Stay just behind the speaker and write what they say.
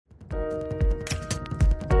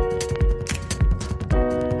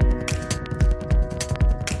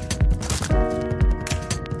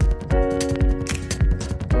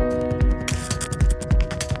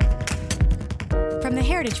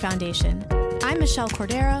Heritage Foundation. I'm Michelle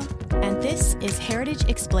Cordero, and this is Heritage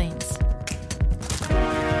Explains.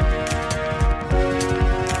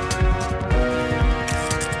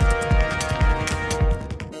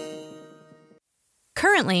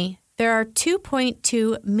 Currently, there are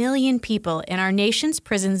 2.2 million people in our nation's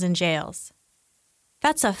prisons and jails.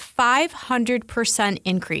 That's a 500%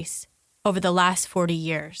 increase over the last 40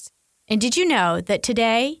 years. And did you know that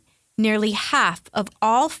today, nearly half of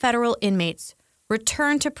all federal inmates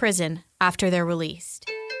return to prison after they're released?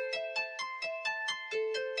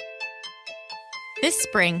 This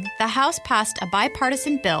spring, the House passed a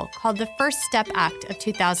bipartisan bill called the First Step Act of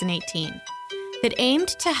 2018 that aimed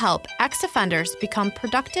to help ex-offenders become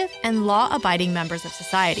productive and law-abiding members of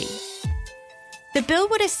society. The bill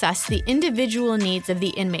would assess the individual needs of the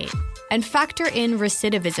inmate and factor in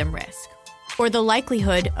recidivism risk, or the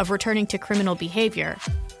likelihood of returning to criminal behavior,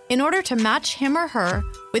 in order to match him or her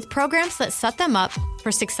with programs that set them up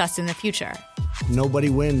for success in the future. Nobody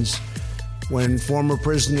wins when former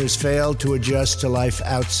prisoners fail to adjust to life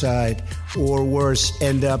outside, or worse,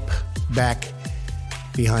 end up back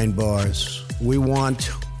behind bars. We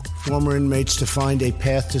want former inmates to find a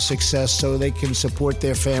path to success so they can support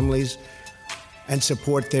their families and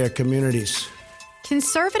support their communities.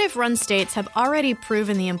 Conservative-run states have already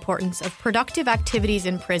proven the importance of productive activities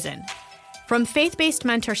in prison, from faith-based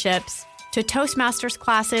mentorships to Toastmasters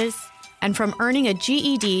classes, and from earning a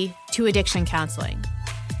GED to addiction counseling.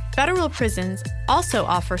 Federal prisons also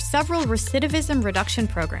offer several recidivism reduction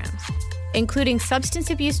programs, including substance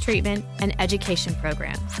abuse treatment and education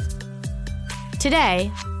programs.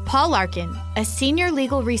 Today, Paul Larkin, a senior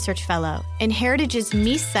legal research fellow in Heritage's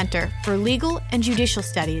Meese Center for Legal and Judicial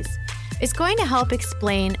Studies, is going to help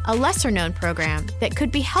explain a lesser-known program that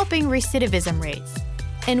could be helping recidivism rates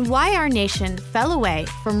and why our nation fell away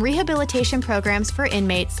from rehabilitation programs for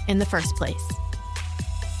inmates in the first place.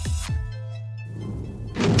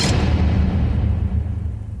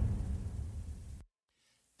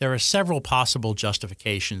 There are several possible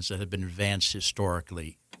justifications that have been advanced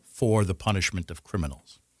historically for the punishment of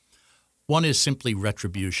criminals. One is simply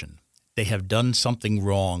retribution. They have done something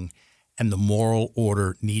wrong, and the moral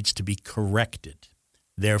order needs to be corrected.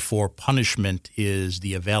 Therefore, punishment is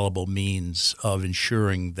the available means of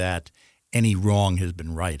ensuring that any wrong has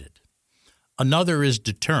been righted. Another is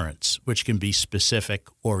deterrence, which can be specific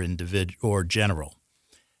or or general.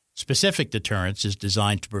 Specific deterrence is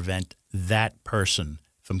designed to prevent that person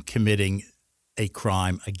from committing a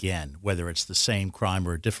crime again, whether it's the same crime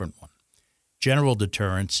or a different one. General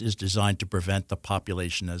deterrence is designed to prevent the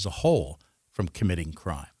population as a whole from committing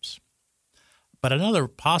crimes. But another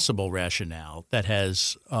possible rationale that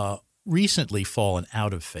has recently fallen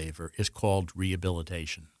out of favor is called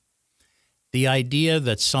rehabilitation. The idea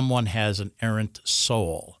that someone has an errant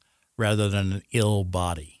soul rather than an ill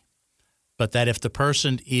body, but that if the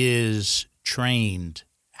person is trained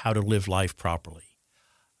how to live life properly,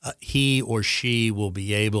 he or she will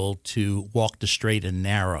be able to walk the straight and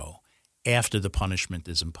narrow after the punishment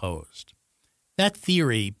is imposed. That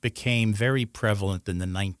theory became very prevalent in the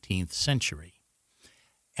 19th century.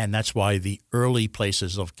 And that's why the early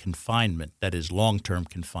places of confinement, that is long-term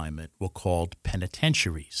confinement, were called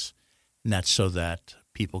penitentiaries. And that's so that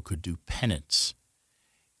people could do penance.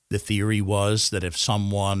 The theory was that if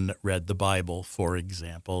someone read the Bible, for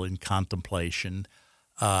example, in contemplation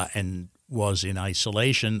and was in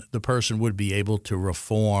isolation, the person would be able to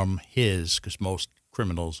reform his, because most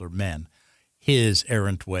criminals are men, his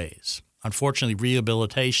errant ways. Unfortunately,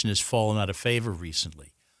 rehabilitation has fallen out of favor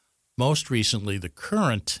recently. Most recently, the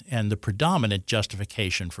current and the predominant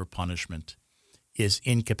justification for punishment is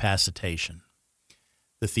incapacitation.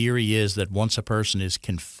 The theory is that once a person is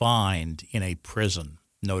confined in a prison,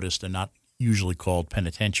 notice they're not usually called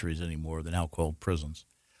penitentiaries anymore, they're now called prisons.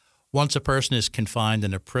 Once a person is confined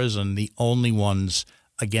in a prison, the only ones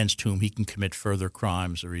against whom he can commit further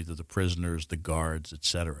crimes are either the prisoners, the guards,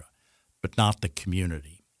 etc., but not the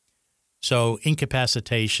community. So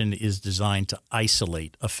incapacitation is designed to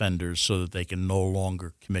isolate offenders so that they can no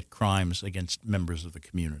longer commit crimes against members of the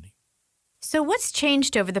community. So what's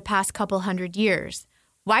changed over the past couple hundred years?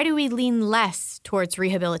 Why do we lean less towards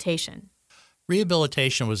rehabilitation?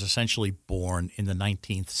 Rehabilitation was essentially born in the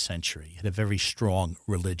 19th century. It had a very strong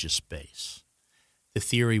religious base. The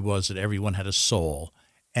theory was that everyone had a soul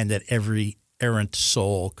and that every errant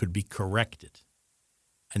soul could be corrected,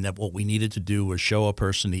 and that what we needed to do was show a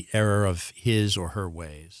person the error of his or her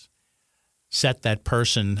ways, set that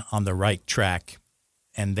person on the right track,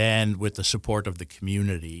 and then with the support of the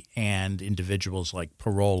community and individuals like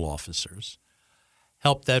parole officers,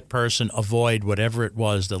 help that person avoid whatever it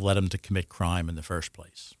was that led him to commit crime in the first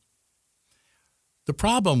place. The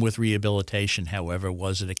problem with rehabilitation, however,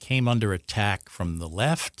 was that it came under attack from the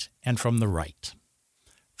left and from the right.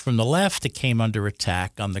 From the left, it came under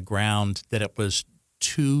attack on the ground that it was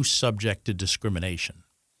too subject to discrimination.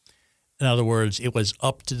 In other words, it was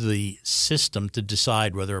up to the system to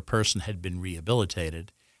decide whether a person had been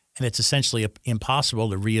rehabilitated, and it's essentially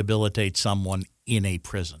impossible to rehabilitate someone in a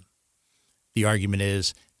prison. The argument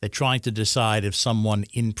is that trying to decide if someone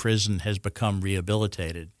in prison has become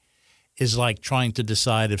rehabilitated is like trying to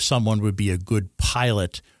decide if someone would be a good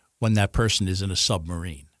pilot when that person is in a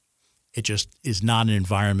submarine. It just is not an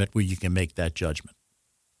environment where you can make that judgment.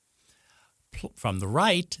 From the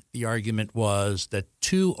right, the argument was that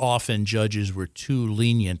too often judges were too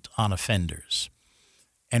lenient on offenders.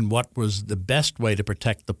 And what was the best way to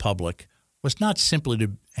protect the public was not simply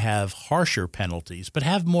to have harsher penalties, but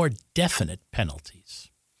have more definite penalties.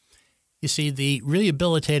 You see, the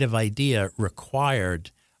rehabilitative idea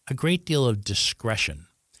required a great deal of discretion.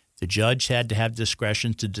 The judge had to have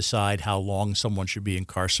discretion to decide how long someone should be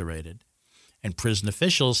incarcerated, and prison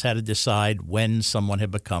officials had to decide when someone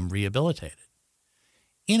had become rehabilitated.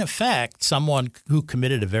 In effect, someone who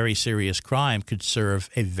committed a very serious crime could serve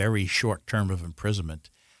a very short term of imprisonment,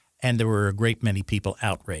 and there were a great many people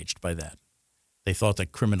outraged by that. They thought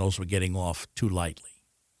that criminals were getting off too lightly.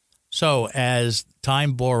 So as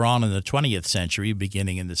time bore on in the 20th century,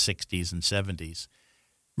 beginning in the 60s and 70s,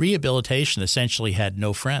 rehabilitation essentially had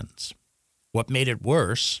no friends. What made it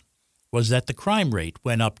worse was that the crime rate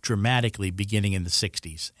went up dramatically beginning in the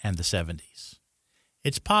 60s and the 70s.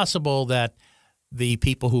 It's possible that the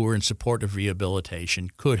people who were in support of rehabilitation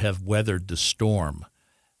could have weathered the storm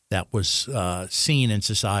that was seen in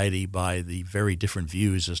society by the very different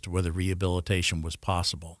views as to whether rehabilitation was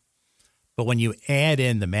possible. But when you add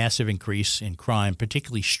in the massive increase in crime,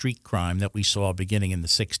 particularly street crime that we saw beginning in the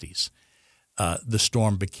 60s, the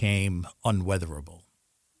storm became unweatherable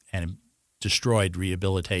and destroyed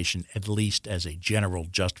rehabilitation, at least as a general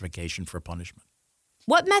justification for punishment.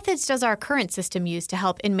 What methods does our current system use to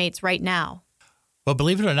help inmates right now? Well,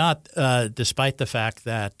 believe it or not, despite the fact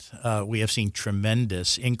that we have seen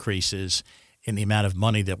tremendous increases in the amount of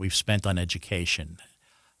money that we've spent on education,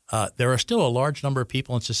 there are still a large number of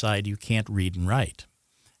people in society who can't read and write.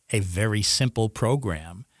 A very simple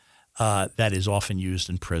program that is often used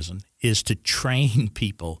in prison is to train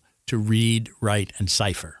people to read, write, and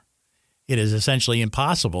cipher. It is essentially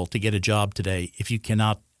impossible to get a job today if you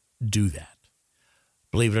cannot do that.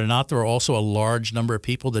 Believe it or not, there are also a large number of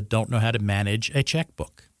people that don't know how to manage a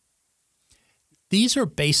checkbook. These are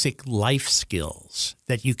basic life skills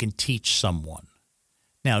that you can teach someone.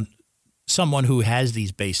 Now, someone who has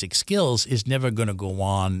these basic skills is never going to go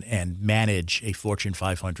on and manage a Fortune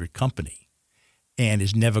 500 company and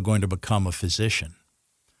is never going to become a physician.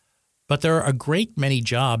 But there are a great many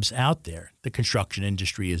jobs out there. The construction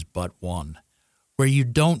industry is but one, where you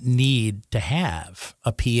don't need to have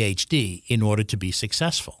a PhD in order to be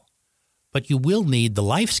successful. But you will need the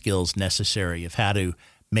life skills necessary of how to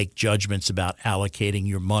make judgments about allocating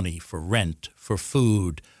your money for rent, for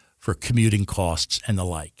food, for commuting costs, and the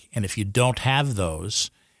like. And if you don't have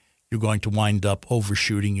those, you're going to wind up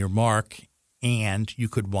overshooting your mark, and you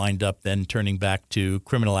could wind up then turning back to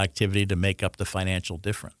criminal activity to make up the financial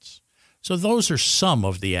difference. So those are some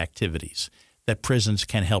of the activities that prisons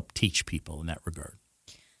can help teach people in that regard.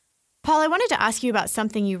 Paul, I wanted to ask you about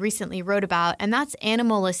something you recently wrote about, and that's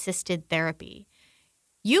animal-assisted therapy.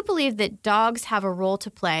 You believe that dogs have a role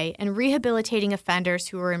to play in rehabilitating offenders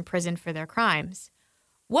who are in prison for their crimes.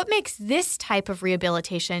 What makes this type of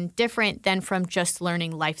rehabilitation different than from just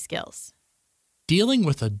learning life skills? Dealing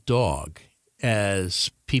with a dog,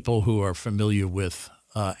 as people who are familiar with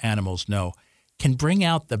animals know, can bring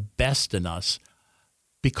out the best in us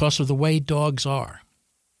because of the way dogs are.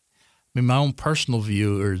 I mean, my own personal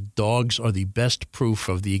view is dogs are the best proof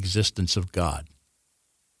of the existence of God.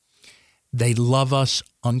 They love us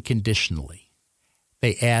unconditionally.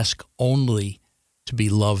 They ask only to be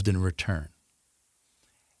loved in return.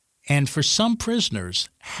 And for some prisoners,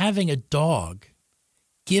 having a dog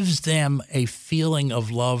gives them a feeling of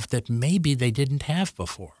love that maybe they didn't have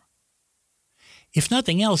before. If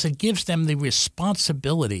nothing else, it gives them the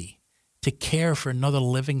responsibility to care for another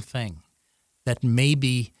living thing that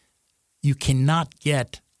maybe you cannot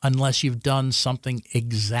get unless you've done something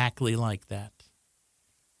exactly like that.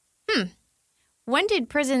 When did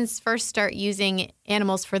prisons first start using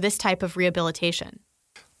animals for this type of rehabilitation?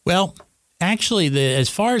 Well, actually, as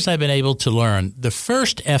far as I've been able to learn, the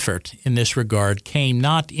first effort in this regard came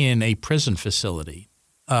not in a prison facility.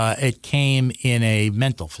 It came in a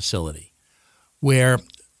mental facility, where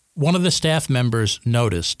one of the staff members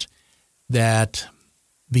noticed that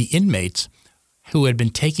the inmates who had been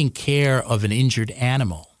taking care of an injured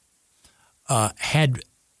animal had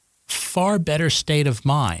far better state of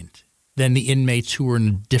mind than the inmates who were in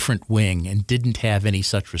a different wing and didn't have any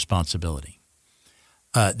such responsibility.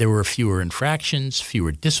 There were fewer infractions,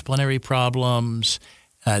 fewer disciplinary problems.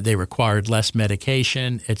 They required less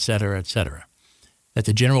medication, et cetera, et cetera. That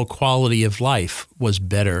the general quality of life was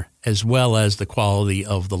better, as well as the quality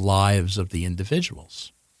of the lives of the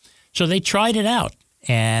individuals. So they tried it out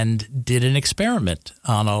and did an experiment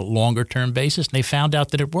on a longer-term basis, and they found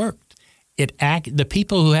out that it worked. The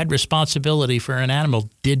people who had responsibility for an animal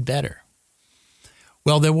did better.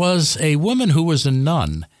 Well, there was a woman who was a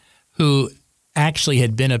nun who actually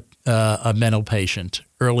had been a mental patient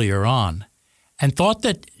earlier on and thought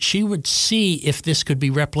that she would see if this could be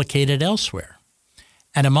replicated elsewhere.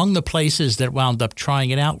 And among the places that wound up trying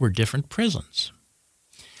it out were different prisons.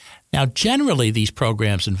 Now, generally, these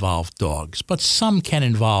programs involve dogs, but some can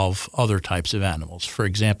involve other types of animals. For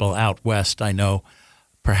example, out west, I know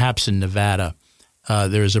perhaps in Nevada,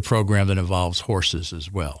 there is a program that involves horses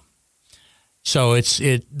as well. So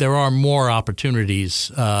there are more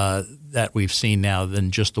opportunities that we've seen now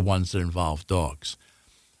than just the ones that involve dogs.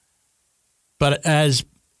 But as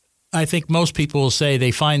I think most people will say,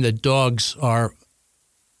 they find that dogs are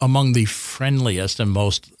among the friendliest and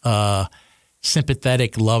most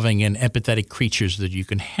sympathetic, loving, and empathetic creatures that you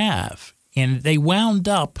can have. And they wound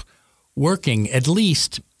up working, at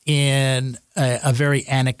least in a very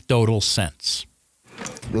anecdotal sense.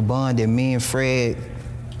 The bond that me and Fred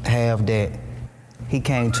have, that he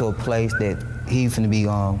came to a place that he finna be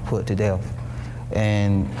put to death.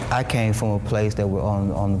 And I came from a place that was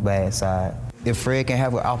on the bad side. If Fred can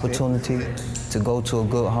have an opportunity to go to a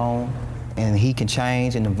good home and he can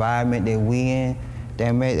change an environment that we in,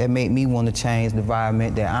 that make me want to change the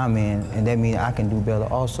environment that I'm in, and that means I can do better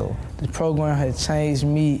also. The program has changed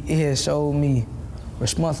me. It has showed me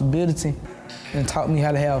responsibility and taught me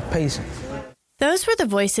how to have patience. Those were the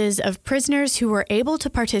voices of prisoners who were able to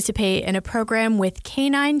participate in a program with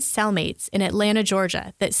canine cellmates in Atlanta,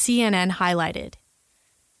 Georgia, that CNN highlighted.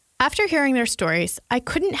 After hearing their stories, I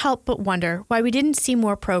couldn't help but wonder why we didn't see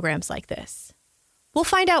more programs like this. We'll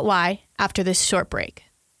find out why after this short break.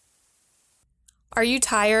 Are you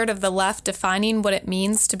tired of the left defining what it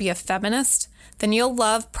means to be a feminist? Then you'll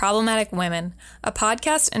love Problematic Women, a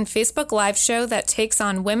podcast and Facebook Live show that takes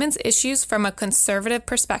on women's issues from a conservative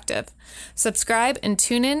perspective. Subscribe and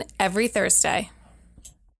tune in every Thursday.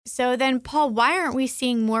 So then, Paul, why aren't we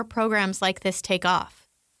seeing more programs like this take off?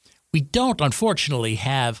 We don't, unfortunately,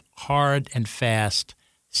 have hard and fast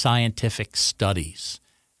scientific studies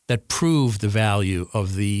that prove the value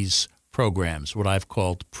of these programs, what I've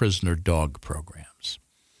called prisoner dog programs.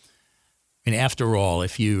 I mean, after all,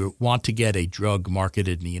 if you want to get a drug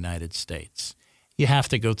marketed in the United States, you have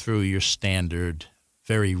to go through your standard,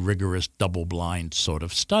 very rigorous, double-blind sort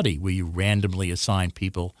of study where you randomly assign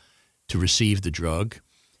people to receive the drug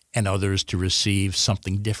and others to receive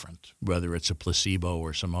something different, whether it's a placebo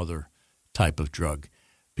or some other type of drug,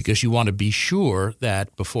 because you want to be sure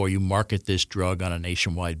that before you market this drug on a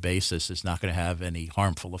nationwide basis, it's not going to have any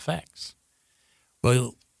harmful effects.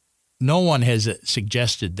 Well, no one has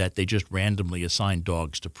suggested that they just randomly assign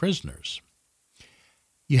dogs to prisoners.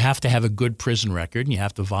 You have to have a good prison record, and you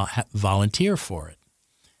have to volunteer for it.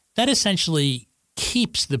 That essentially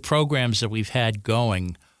keeps the programs that we've had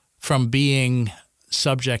going from being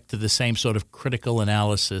subject to the same sort of critical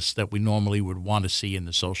analysis that we normally would want to see in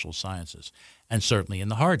the social sciences, and certainly in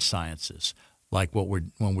the hard sciences, like when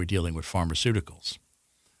we're dealing with pharmaceuticals.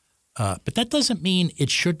 But that doesn't mean it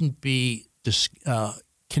shouldn't be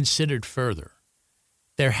considered further.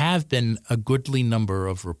 There have been a goodly number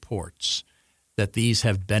of reports that these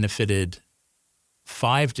have benefited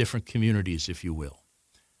 5 different communities, if you will.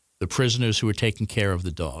 The prisoners who are taking care of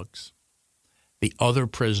the dogs, the other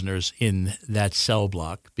prisoners in that cell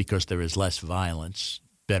block because there is less violence,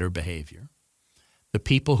 better behavior, the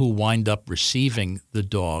people who wind up receiving the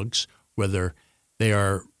dogs, whether they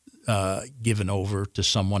are given over to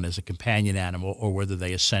someone as a companion animal or whether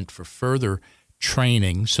they are sent for further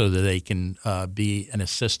training so that they can be an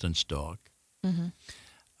assistance dog,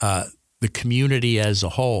 the community as a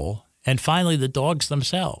whole, and finally the dogs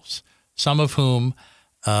themselves, some of whom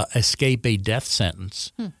escape a death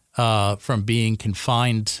sentence from being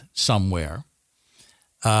confined somewhere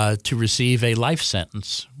to receive a life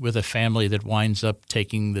sentence with a family that winds up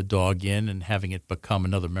taking the dog in and having it become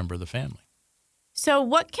another member of the family. So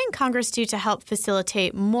what can Congress do to help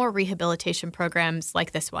facilitate more rehabilitation programs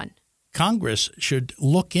like this one? Congress should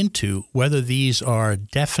look into whether these are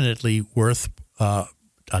definitely worth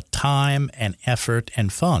time and effort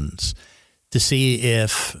and funds to see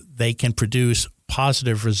if they can produce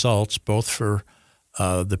positive results both for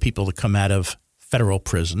the people that come out of federal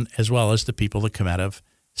prison as well as the people that come out of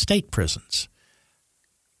state prisons.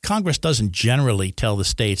 Congress doesn't generally tell the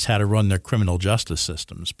states how to run their criminal justice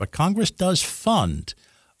systems, but Congress does fund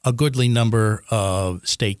a goodly number of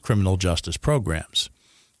state criminal justice programs.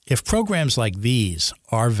 If programs like these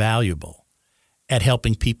are valuable at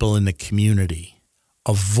helping people in the community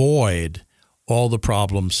avoid all the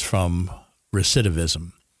problems from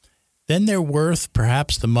recidivism, then they're worth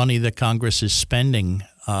perhaps the money that Congress is spending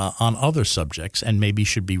on other subjects and maybe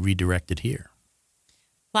should be redirected here.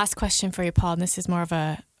 Last question for you, Paul, and this is more of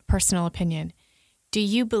a personal opinion. Do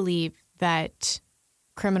you believe that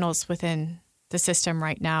criminals within the system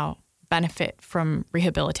right now benefit from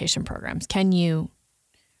rehabilitation programs? Can you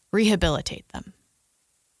rehabilitate them?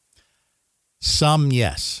 Some,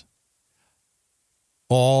 yes.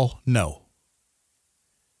 All, no.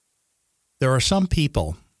 There are some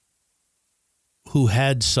people who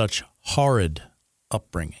had such horrid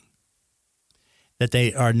upbringing that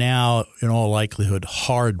they are now, in all likelihood,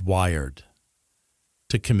 hardwired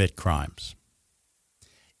to commit crimes.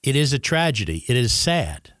 It is a tragedy. It is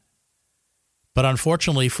sad. But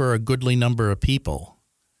unfortunately, for a goodly number of people,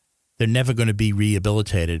 they're never going to be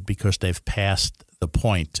rehabilitated because they've passed the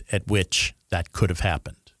point at which that could have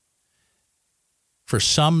happened. For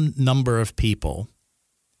some number of people,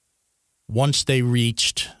 once they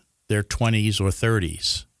reached their 20s or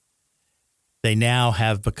 30s, they now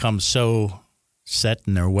have become so set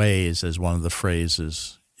in their ways, as one of the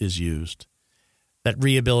phrases is used, that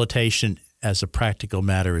rehabilitation as a practical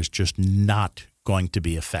matter is just not going to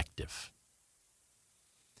be effective.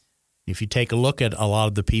 If you take a look at a lot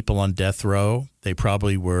of the people on death row, they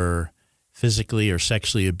probably were physically or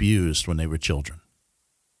sexually abused when they were children.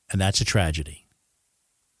 And that's a tragedy.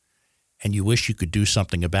 And you wish you could do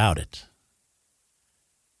something about it.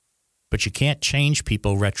 But you can't change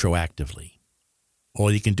people retroactively.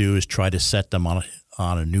 All you can do is try to set them on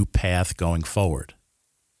a new path going forward.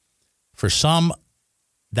 For some,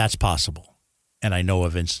 that's possible. And I know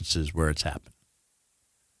of instances where it's happened.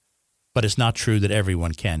 But it's not true that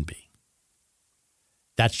everyone can be.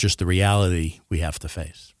 That's just the reality we have to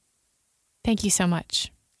face. Thank you so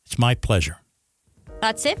much. It's my pleasure.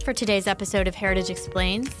 That's it for today's episode of Heritage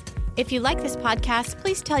Explains. If you like this podcast,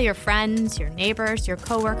 please tell your friends, your neighbors, your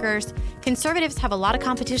coworkers. Conservatives have a lot of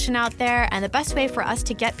competition out there, and the best way for us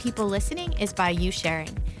to get people listening is by you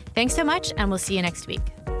sharing. Thanks so much, and we'll see you next week.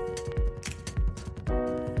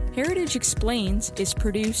 Heritage Explains is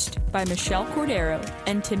produced by Michelle Cordero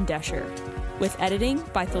and Tim Desher, with editing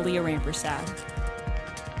by Thalia Rampersad.